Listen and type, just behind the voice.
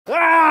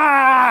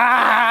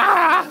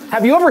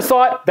Have you ever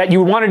thought that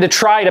you wanted to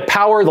try to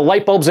power the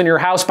light bulbs in your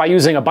house by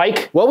using a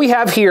bike? What we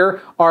have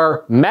here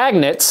are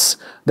magnets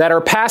that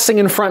are passing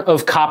in front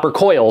of copper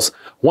coils.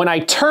 When I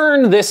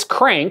turn this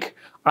crank,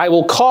 I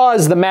will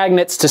cause the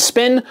magnets to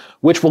spin,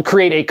 which will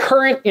create a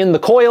current in the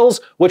coils,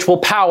 which will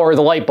power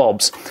the light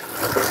bulbs.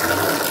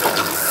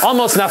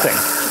 Almost nothing.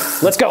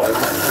 Let's go.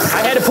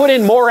 I had to put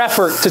in more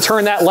effort to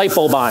turn that light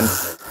bulb on.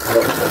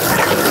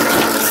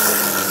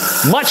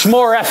 Much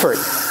more effort.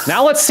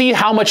 Now let's see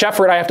how much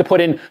effort I have to put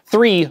in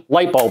 3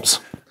 light bulbs.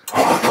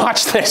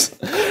 Watch this.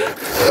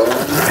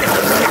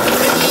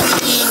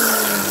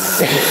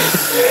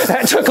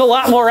 That took a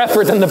lot more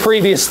effort than the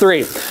previous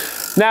 3.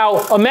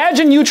 Now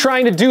imagine you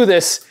trying to do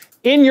this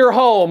in your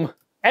home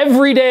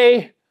every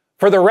day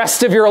for the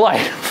rest of your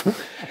life.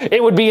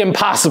 It would be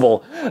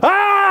impossible.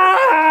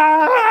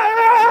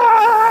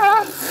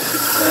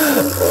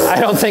 I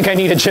don't think I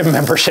need a gym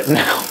membership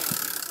now.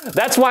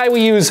 That's why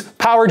we use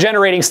power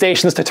generating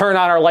stations to turn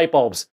on our light bulbs.